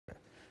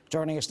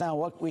Joining us now,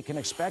 what we can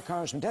expect,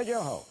 Congressman Ted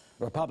Yoho,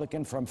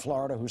 Republican from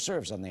Florida who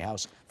serves on the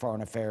House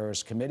Foreign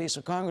Affairs Committee.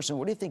 So, Congressman,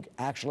 what do you think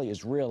actually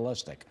is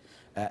realistic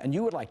and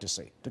you would like to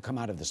see to come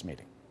out of this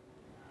meeting?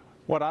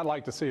 What I'd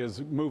like to see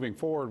is moving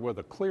forward with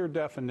a clear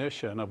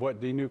definition of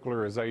what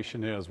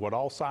denuclearization is, what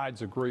all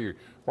sides agree.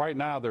 Right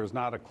now, there's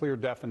not a clear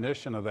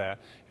definition of that.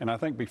 And I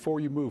think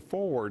before you move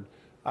forward,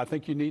 I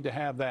think you need to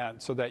have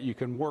that so that you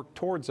can work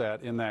towards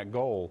that in that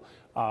goal.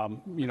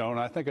 And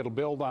I think it'll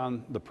build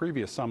on the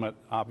previous summit,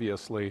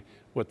 obviously,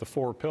 with the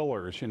 4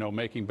 pillars,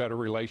 making better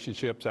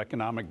relationships,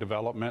 economic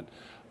development,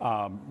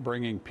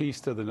 bringing peace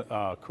to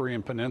the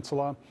Korean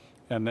Peninsula,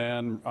 and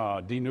then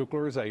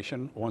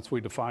denuclearization, once we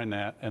define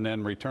that, and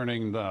then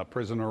returning the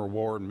prisoner of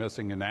war and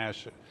missing in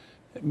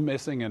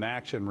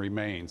action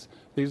remains.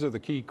 These are the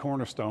key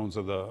cornerstones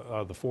of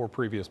the 4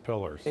 previous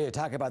pillars. You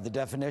talk about the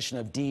definition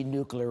of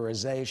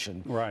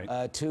denuclearization.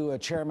 Right. To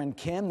Chairman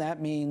Kim,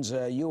 that means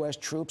U.S.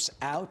 troops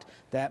out.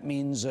 That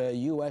means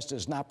U.S.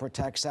 does not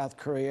protect South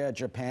Korea,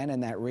 Japan,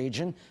 and that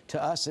region.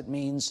 To us, it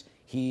means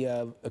he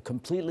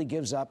completely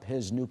gives up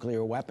his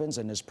nuclear weapons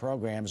and his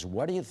programs.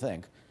 What do you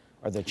think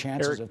are the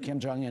chances of Kim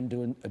Jong-un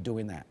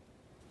doing that?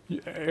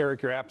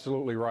 Eric, you're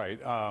absolutely right.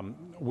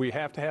 We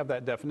have to have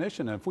that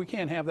definition. And if we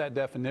can't have that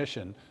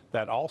definition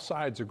that all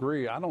sides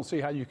agree, I don't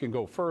see how you can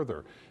go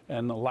further.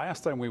 And the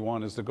last thing we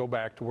want is to go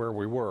back to where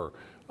we were,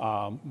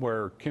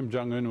 where Kim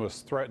Jong-un was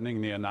threatening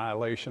the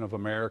annihilation of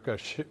America,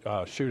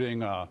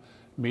 shooting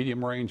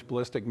medium-range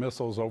ballistic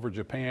missiles over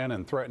Japan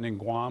and threatening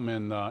Guam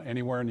and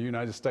anywhere in the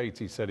United States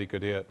he said he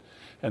could hit.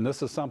 And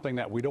this is something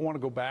that we don't want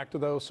to go back to,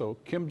 though. So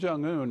Kim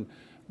Jong-un,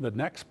 the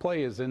next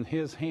play is in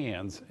his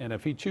hands, and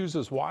if he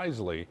chooses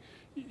wisely,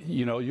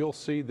 you'll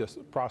see this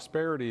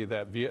prosperity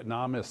that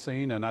Vietnam has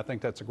seen, and I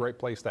think that's a great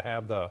place to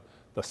have the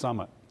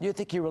summit. You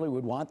think he really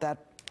would want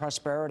that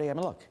prosperity? I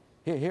mean, look,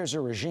 here's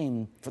a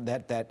regime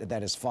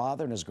that his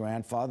father and his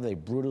grandfather, they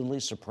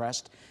brutally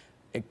suppressed,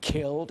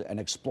 killed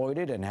and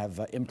exploited and have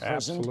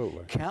imprisoned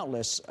Absolutely.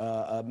 Countless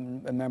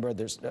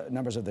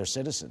members of their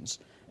citizens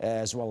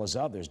as well as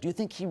others. Do you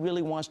think he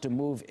really wants to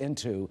move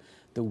into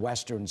the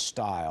Western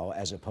style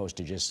as opposed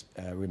to just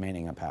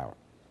remaining in power?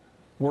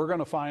 We're going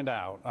to find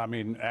out. I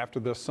mean,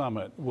 after this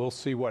summit, we'll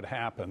see what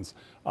happens.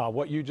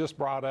 What you just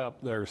brought up,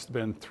 there's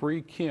been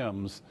 3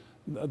 Kims.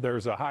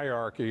 There's a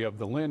hierarchy of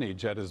the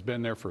lineage that has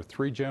been there for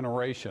 3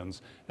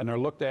 generations, and they're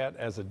looked at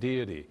as a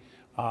deity.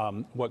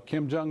 What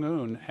Kim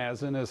Jong-un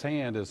has in his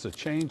hand is to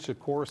change the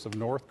course of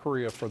North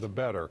Korea for the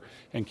better.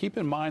 And keep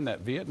in mind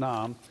that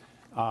Vietnam,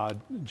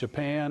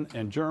 Japan,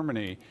 and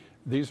Germany,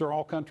 these are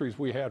all countries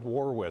we had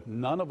war with.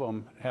 None of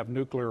them have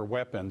nuclear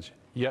weapons,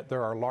 yet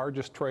they're our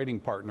largest trading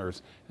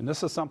partners. And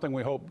this is something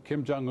we hope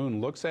Kim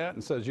Jong-un looks at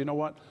and says, you know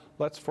what,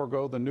 let's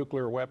forego the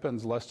nuclear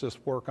weapons, let's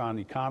just work on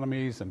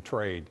economies and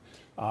trade.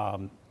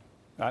 And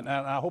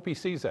I hope he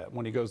sees that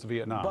when he goes to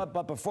Vietnam.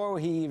 But before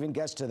he even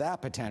gets to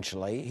that,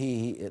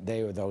 potentially,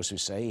 they are those who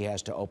say he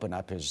has to open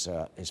up his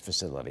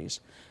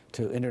facilities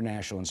to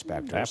international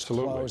inspectors.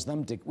 Absolutely. Close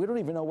them. We don't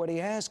even know what he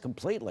has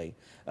completely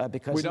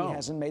because he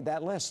hasn't made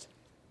that list.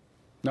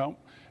 No,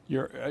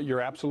 you're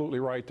absolutely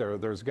right there.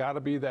 There's got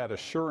to be that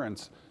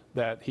assurance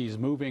that he's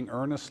moving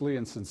earnestly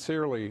and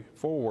sincerely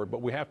forward,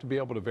 but we have to be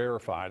able to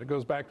verify it. It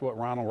goes back to what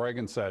Ronald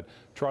Reagan said,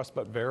 trust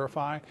but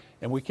verify,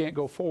 and we can't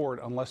go forward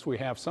unless we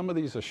have some of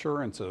these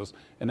assurances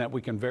and that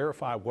we can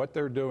verify what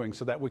they're doing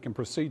so that we can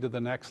proceed to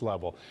the next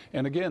level.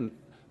 And again,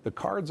 the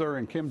cards are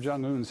in Kim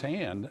Jong-un's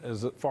hand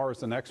as far as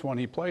the next one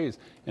he plays.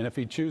 And if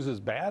he chooses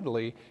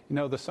badly,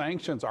 the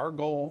sanctions, our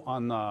goal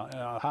on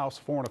the House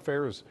Foreign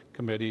Affairs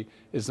Committee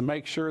is to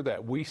make sure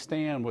that we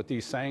stand with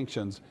these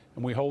sanctions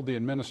and we hold the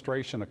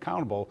administration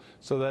accountable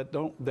so that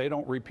they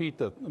don't repeat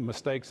the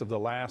mistakes of the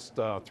last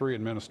 3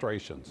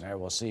 administrations. All right,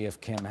 we'll see if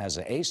Kim has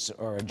an ace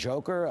or a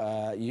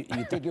joker. You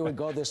think it would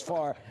go this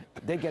far?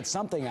 They'd get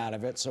something out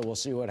of it, so we'll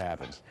see what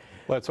happens.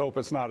 Let's hope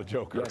it's not a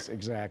joker. Yes,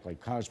 exactly.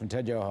 Congressman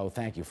Ted Yoho,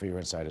 thank you for your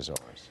insight as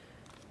always.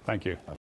 Thank you.